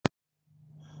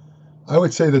I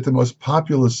would say that the most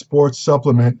popular sports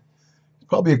supplement is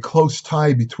probably a close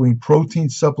tie between protein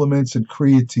supplements and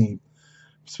creatine,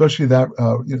 especially that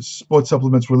sports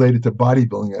supplements related to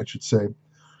bodybuilding, I should say.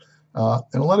 And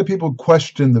a lot of people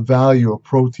question the value of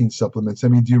protein supplements. I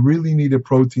mean, do you really need a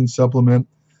protein supplement?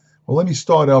 Well, let me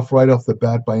start off right off the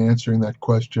bat by answering that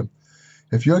question.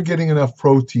 If you're getting enough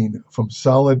protein from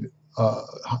solid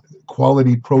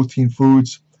quality protein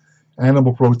foods,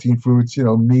 animal protein foods,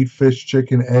 meat, fish,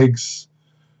 chicken, eggs,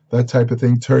 that type of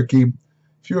thing, turkey.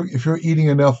 If you're eating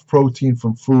enough protein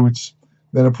from foods,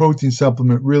 then a protein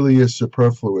supplement really is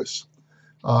superfluous.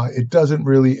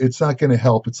 It's not going to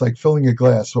help. It's like filling a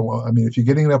glass. So, I mean, if you're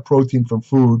getting enough protein from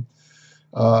food,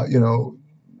 uh, you know,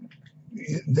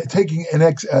 taking an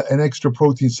extra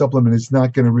protein supplement is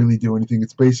not going to really do anything.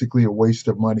 It's basically a waste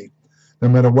of money. No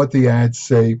matter what the ads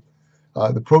say,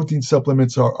 the protein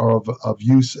supplements are of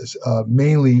use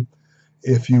mainly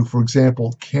if you, for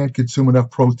example, can't consume enough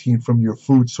protein from your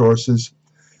food sources,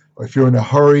 or if you're in a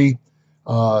hurry,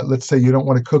 let's say you don't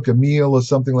want to cook a meal or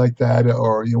something like that,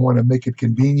 or you want to make it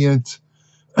convenient.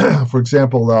 For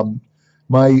example,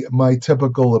 my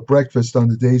typical breakfast on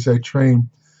the days I train,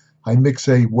 I mix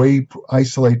a whey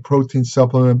isolate protein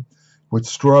supplement with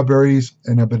strawberries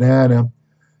and a banana,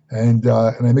 and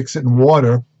I mix it in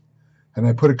water, and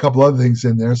I put a couple other things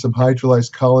in there, some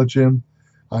hydrolyzed collagen.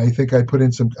 I think I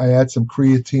add some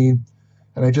creatine,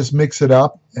 and I just mix it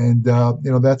up, and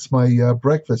that's my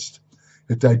breakfast.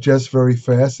 It digests very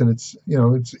fast, and it's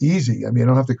easy. I mean, I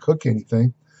don't have to cook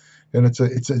anything, and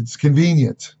it's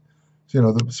convenient.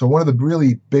 So one of the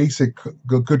really basic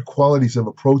good qualities of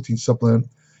a protein supplement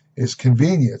is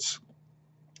convenience.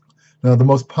 Now, the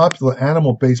most popular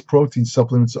animal-based protein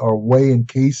supplements are whey and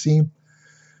casein.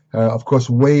 Of course,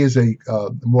 whey is a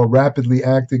more rapidly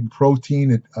acting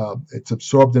protein. It's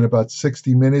absorbed in about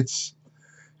 60 minutes,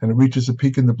 and it reaches a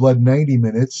peak in the blood in 90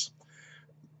 minutes.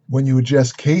 When you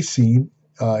ingest casein,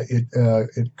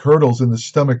 it curdles in the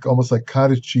stomach almost like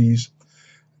cottage cheese,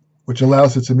 which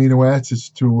allows its amino acids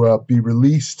to be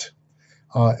released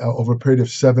over a period of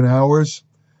 7 hours.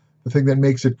 The thing that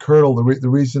makes it curdle, the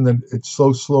reason that it's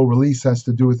slow release, has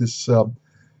to do with this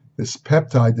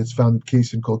peptide that's found in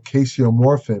casein called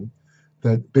caseomorphin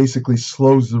that basically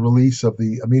slows the release of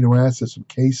the amino acids from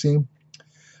casein.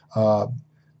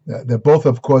 They're both,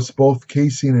 of course, both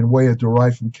casein and whey are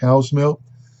derived from cow's milk.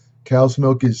 Cow's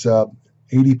milk is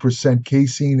 80%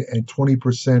 casein and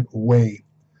 20% whey.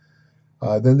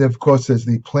 Then, of course, there's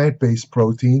the plant-based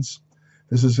proteins.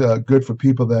 This is good for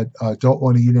people that don't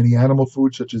want to eat any animal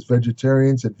food, such as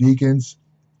vegetarians and vegans,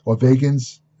 or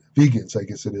vegans, I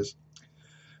guess it is.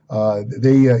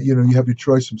 You have your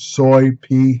choice from soy,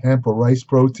 pea, hemp, or rice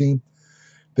protein.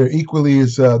 They're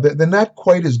they're not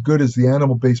quite as good as the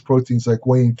animal-based proteins like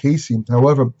whey and casein.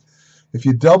 However, if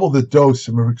you double the dose,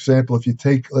 for example, if you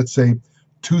take, let's say,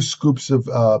 2 scoops of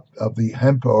the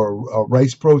hemp or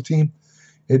rice protein,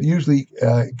 it usually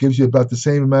gives you about the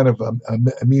same amount of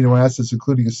amino acids,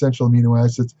 including essential amino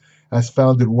acids, as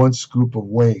found in 1 scoop of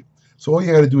whey. So all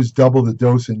you got to do is double the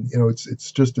dose, and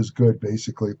it's just as good,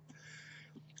 basically.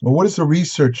 Well, what does the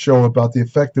research show about the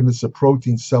effectiveness of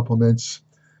protein supplements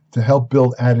to help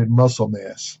build added muscle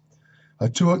mass? A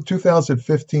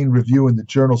 2015 review in the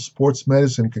journal Sports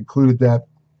Medicine concluded that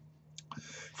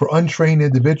for untrained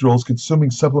individuals, consuming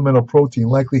supplemental protein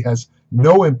likely has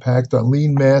no impact on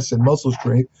lean mass and muscle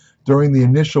strength during the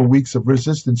initial weeks of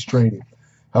resistance training.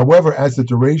 However, as the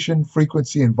duration,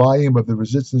 frequency, and volume of the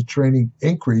resistance training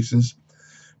increases,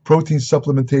 protein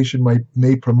supplementation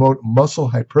may promote muscle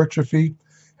hypertrophy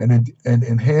and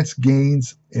enhance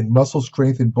gains in muscle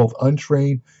strength in both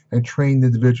untrained and trained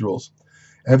individuals.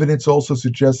 Evidence also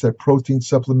suggests that protein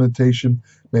supplementation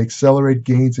may accelerate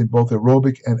gains in both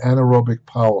aerobic and anaerobic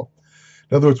power.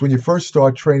 In other words, when you first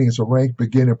start training as a ranked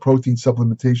beginner, protein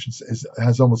supplementation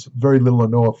has almost very little or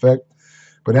no effect.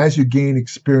 But as you gain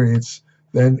experience,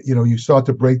 then you start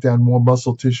to break down more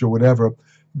muscle tissue or whatever.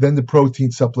 Then the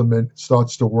protein supplement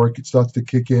starts to work. It starts to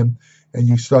kick in, and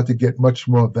you start to get much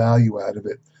more value out of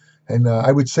it. And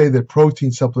I would say that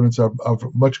protein supplements are of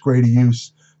much greater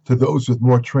use to those with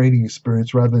more training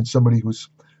experience rather than somebody who's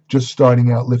just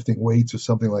starting out lifting weights or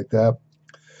something like that.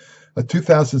 A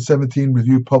 2017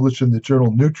 review published in the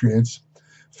journal Nutrients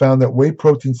found that whey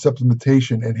protein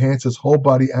supplementation enhances whole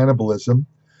body anabolism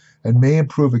and may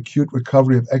improve acute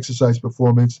recovery of exercise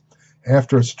performance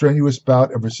after a strenuous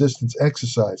bout of resistance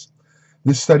exercise.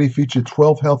 This study featured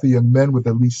 12 healthy young men with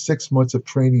at least 6 months of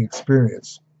training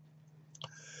experience.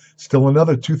 Still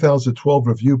another 2012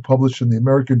 review published in the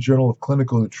American Journal of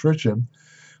Clinical Nutrition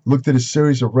looked at a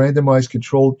series of randomized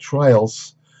controlled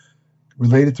trials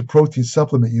related to protein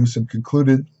supplement use and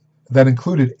concluded that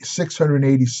included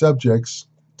 680 subjects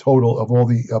total of all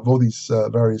these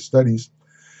various studies,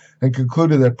 and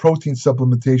concluded that protein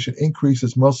supplementation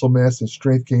increases muscle mass and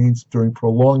strength gains during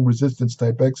prolonged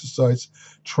resistance-type exercise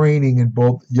training in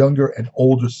both younger and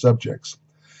older subjects.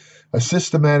 A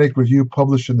systematic review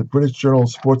published in the British Journal of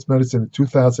Sports Medicine in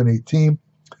 2018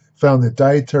 found that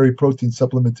dietary protein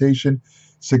supplementation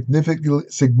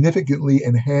significantly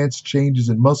enhanced changes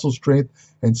in muscle strength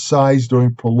and size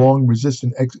during prolonged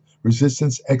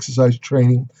resistance exercise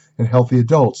training in healthy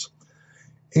adults.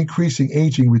 Increasing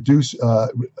age reduces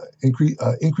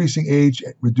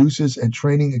and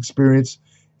training experience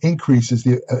increases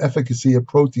the efficacy of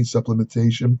protein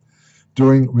supplementation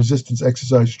during resistance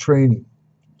exercise training.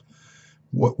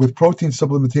 With protein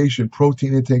supplementation,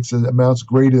 protein intakes at amounts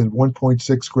greater than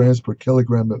 1.6 grams per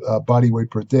kilogram of body weight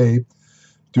per day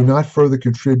do not further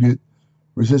contribute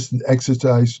resistant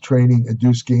exercise training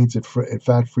induced gains in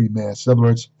fat-free mass. In other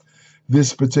words,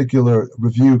 this particular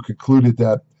review concluded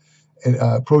that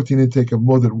protein intake of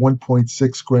more than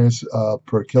 1.6 grams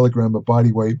per kilogram of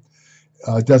body weight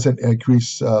doesn't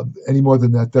increase any more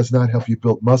than that, does not help you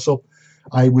build muscle.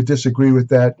 I would disagree with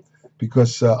that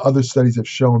because other studies have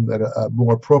shown that a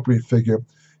more appropriate figure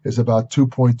is about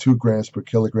 2.2 grams per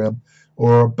kilogram,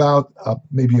 or about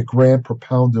maybe a gram per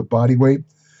pound of body weight,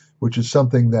 which is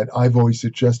something that I've always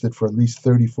suggested for at least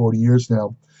 30, 40 years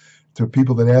now to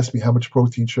people that ask me how much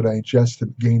protein should I ingest to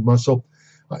gain muscle.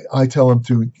 I tell them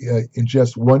to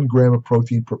ingest 1 gram of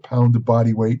protein per pound of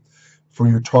body weight for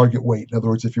your target weight. In other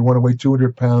words, if you want to weigh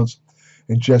 200 pounds,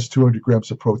 ingest 200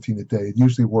 grams of protein a day. It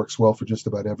usually works well for just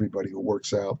about everybody who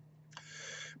works out.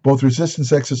 Both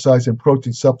resistance exercise and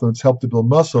protein supplements help to build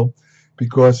muscle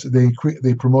because they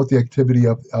promote the activity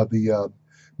of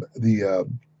the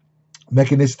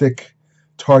mechanistic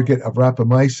target of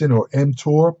rapamycin, or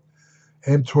mTOR.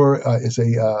 mTOR is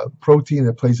a protein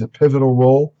that plays a pivotal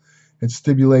role in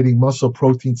stimulating muscle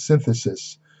protein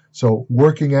synthesis. So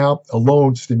working out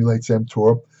alone stimulates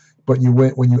mTOR, but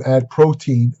when you add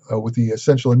protein with the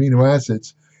essential amino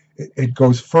acids, it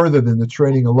goes further than the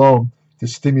training alone to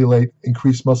stimulate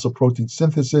increased muscle protein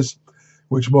synthesis,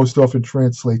 which most often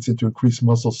translates into increased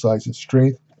muscle size and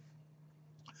strength.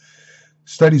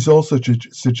 Studies also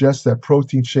suggest that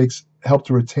protein shakes help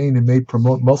to retain and may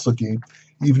promote muscle gain,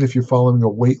 even if you're following a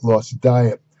weight loss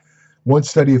diet. One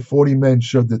study of 40 men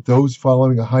showed that those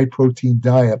following a high-protein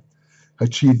diet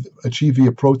achieved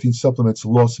via protein supplements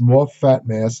lost more fat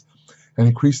mass and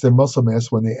increased their muscle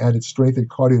mass when they added strength and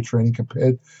cardio training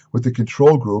compared with the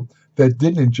control group that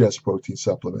didn't ingest protein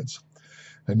supplements.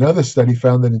 Another study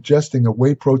found that ingesting a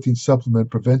whey protein supplement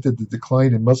prevented the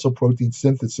decline in muscle protein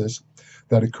synthesis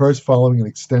that occurs following an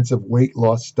extensive weight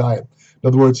loss diet. In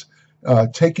other words,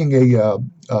 keeping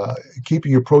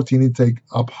your protein intake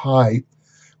up high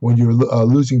when you're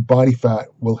losing body fat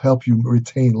will help you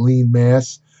retain lean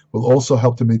mass, will also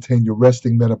help to maintain your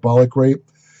resting metabolic rate.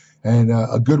 And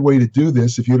a good way to do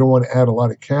this, if you don't want to add a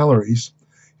lot of calories,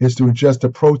 is to ingest a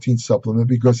protein supplement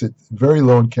because it's very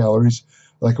low in calories,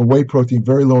 like a whey protein,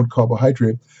 very low in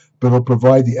carbohydrate, but it'll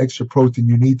provide the extra protein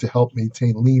you need to help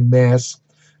maintain lean mass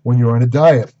when you're on a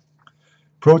diet.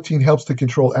 Protein helps to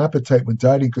control appetite when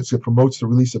dieting because it promotes the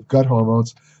release of gut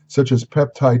hormones such as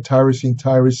peptide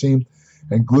tyrosine,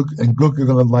 and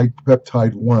glucagon-like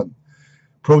peptide 1.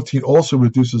 Protein also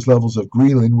reduces levels of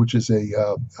ghrelin, which is a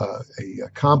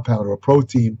compound or a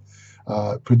protein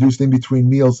produced in between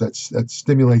meals that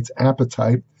stimulates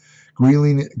appetite.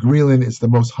 Ghrelin is the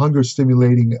most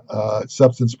hunger-stimulating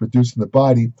substance produced in the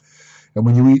body, and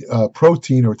when you eat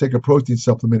protein or take a protein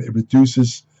supplement, it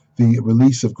reduces the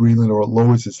release of ghrelin, or it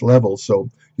lowers its level, so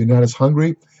you're not as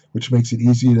hungry, which makes it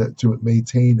easier to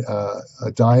maintain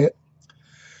a diet.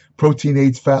 Protein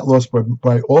aids fat loss by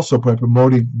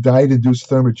promoting diet-induced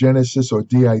thermogenesis, or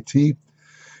DIT.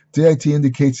 DIT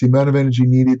indicates the amount of energy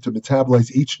needed to metabolize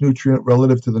each nutrient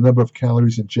relative to the number of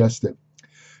calories ingested.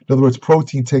 In other words,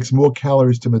 protein takes more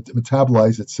calories to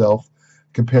metabolize itself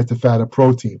compared to fat or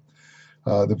protein.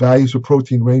 The values for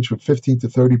protein range from 15 to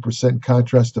 30% in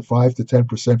contrast to 5 to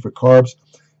 10% for carbs,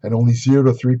 and only 0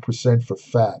 to 3% for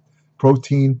fat.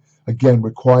 Protein, again,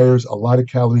 requires a lot of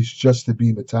calories just to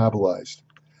be metabolized.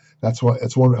 That's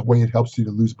one way it helps you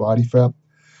to lose body fat.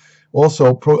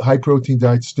 Also, high-protein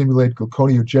diets stimulate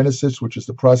gluconeogenesis, which is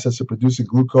the process of producing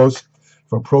glucose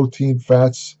from protein,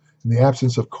 fats, in the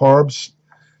absence of carbs,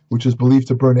 which is believed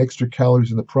to burn extra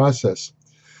calories in the process.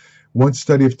 One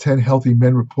study of 10 healthy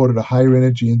men reported a higher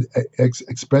energy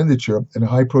expenditure in a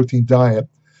high-protein diet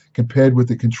compared with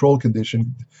the control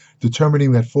condition,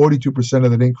 determining that 42%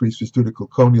 of that increase was due to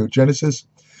gluconeogenesis.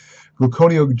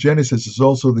 Gluconeogenesis is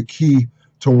also the key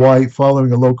to why,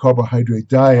 following a low-carbohydrate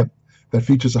diet, that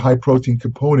features a high protein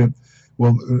component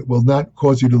will not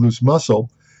cause you to lose muscle,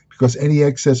 because any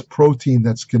excess protein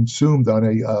that's consumed on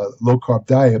a low carb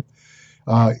diet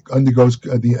undergoes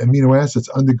the amino acids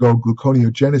undergo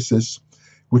gluconeogenesis,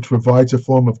 which provides a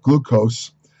form of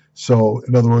glucose. So,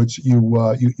 in other words, you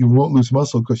won't lose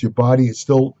muscle because your body is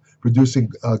still producing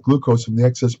glucose from the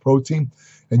excess protein,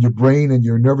 and your brain and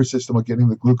your nervous system are getting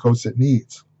the glucose it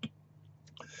needs.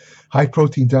 High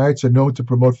protein diets are known to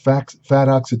promote fat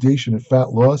oxidation and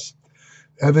fat loss.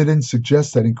 Evidence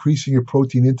suggests that increasing your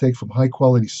protein intake from high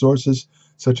quality sources,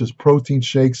 such as protein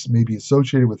shakes, may be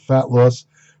associated with fat loss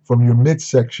from your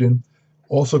midsection,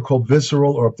 also called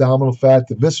visceral or abdominal fat.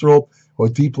 The visceral or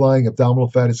deep-lying abdominal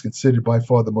fat is considered by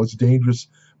far the most dangerous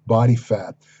body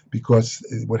fat, because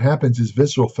what happens is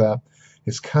visceral fat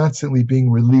is constantly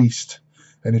being released,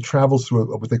 and it travels through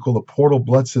what they call a portal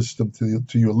blood system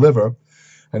to your liver.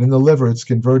 And in the liver, it's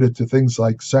converted to things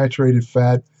like saturated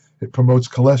fat. It promotes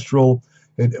cholesterol.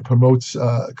 It promotes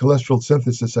cholesterol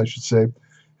synthesis, I should say.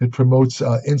 It promotes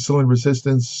insulin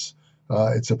resistance.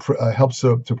 It helps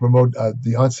to promote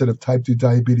the onset of type 2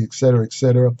 diabetes, et cetera, et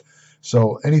cetera.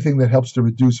 So anything that helps to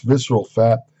reduce visceral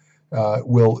fat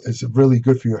is really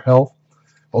good for your health.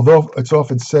 Although it's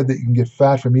often said that you can get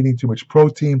fat from eating too much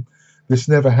protein, this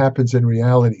never happens in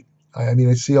reality. I mean,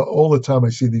 I see all the time, I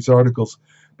see these articles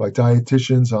by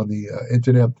dietitians on the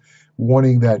internet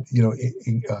warning that,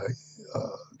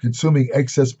 consuming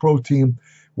excess protein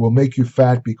will make you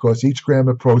fat because each gram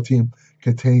of protein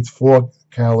contains 4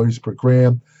 calories per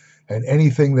gram, and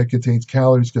anything that contains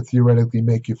calories could theoretically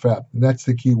make you fat. And that's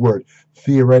the key word,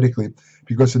 theoretically,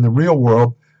 because in the real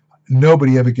world,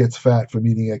 nobody ever gets fat from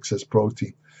eating excess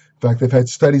protein. In fact, they've had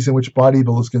studies in which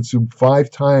bodybuilders consume 5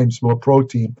 times more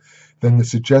protein than the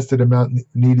suggested amount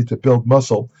needed to build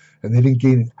muscle, and they didn't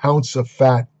gain an ounce of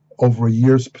fat over a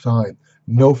year's time.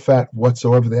 No fat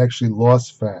whatsoever. They actually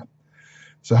lost fat.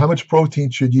 So how much protein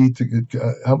should you eat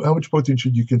how much protein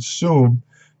should you consume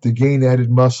to gain added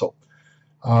muscle?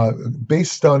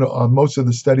 Based on most of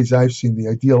the studies I've seen, the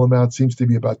ideal amount seems to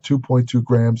be about 2.2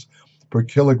 grams per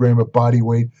kilogram of body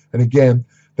weight. And again,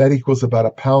 that equals about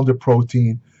a pound of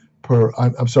protein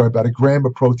about a gram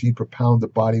of protein per pound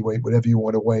of body weight, whatever you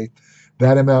want to weigh.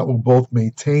 That amount will both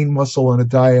maintain muscle on a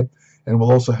diet and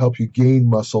will also help you gain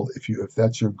muscle if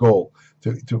that's your goal,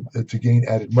 to gain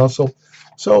added muscle.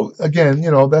 So again,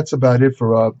 that's about it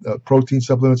for protein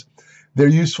supplements. They're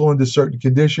useful under certain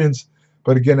conditions,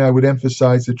 but again, I would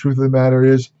emphasize the truth of the matter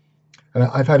is, and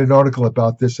I've had an article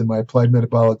about this in my Applied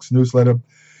Metabolics newsletter,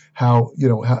 how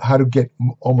to get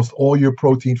almost all your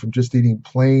protein from just eating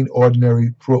plain,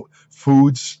 ordinary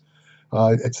foods.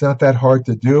 It's not that hard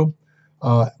to do,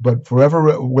 but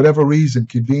for whatever reason,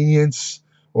 convenience,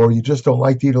 or you just don't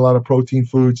like to eat a lot of protein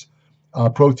foods,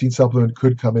 protein supplement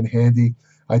could come in handy.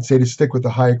 I'd say to stick with the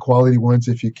higher quality ones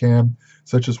if you can,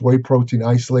 such as whey protein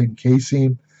isolate and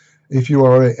casein. If you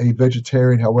are a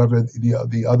vegetarian, however,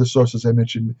 the other sources I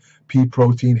mentioned, pea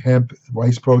protein, hemp,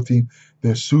 rice protein,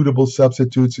 they're suitable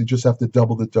substitutes. You just have to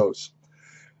double the dose.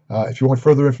 If you want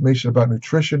further information about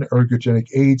nutrition, ergogenic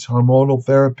aids, hormonal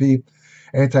therapy,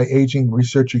 anti-aging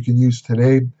research you can use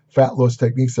today, fat loss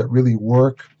techniques that really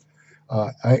work,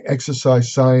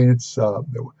 exercise science,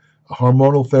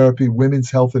 hormonal therapy,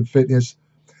 women's health and fitness,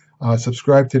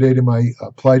 subscribe today to my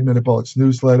Applied Metabolics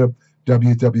newsletter,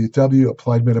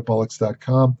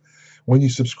 www.appliedmetabolics.com. When you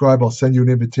subscribe, I'll send you an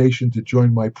invitation to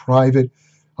join my private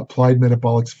Applied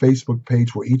Metabolics Facebook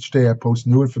page, where each day I post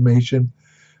new information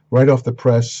right off the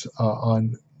press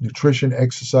on nutrition,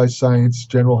 exercise science,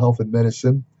 general health, and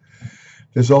medicine.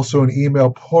 There's also an email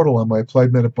portal on my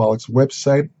Applied Metabolics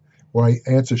website where I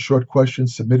answer short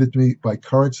questions submitted to me by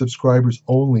current subscribers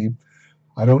only.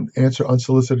 I don't answer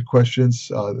unsolicited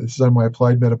questions. This is on my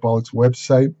Applied Metabolics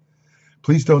website.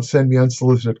 Please don't send me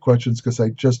unsolicited questions because I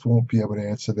just won't be able to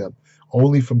answer them.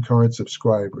 Only from current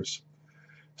subscribers.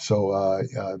 So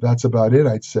that's about it,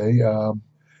 I'd say.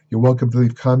 You're welcome to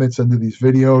leave comments under these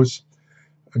videos,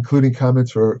 including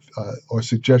comments or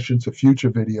suggestions for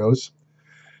future videos.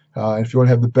 And if you want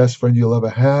to have the best friend you'll ever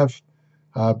have,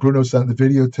 Bruno's not in the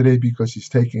video today because he's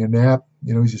taking a nap.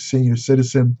 He's a senior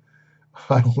citizen.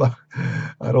 I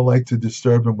don't like to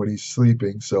disturb him when he's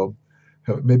sleeping, so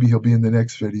maybe he'll be in the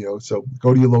next video. So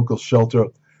go to your local shelter,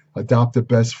 adopt a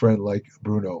best friend like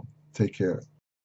Bruno. Take care.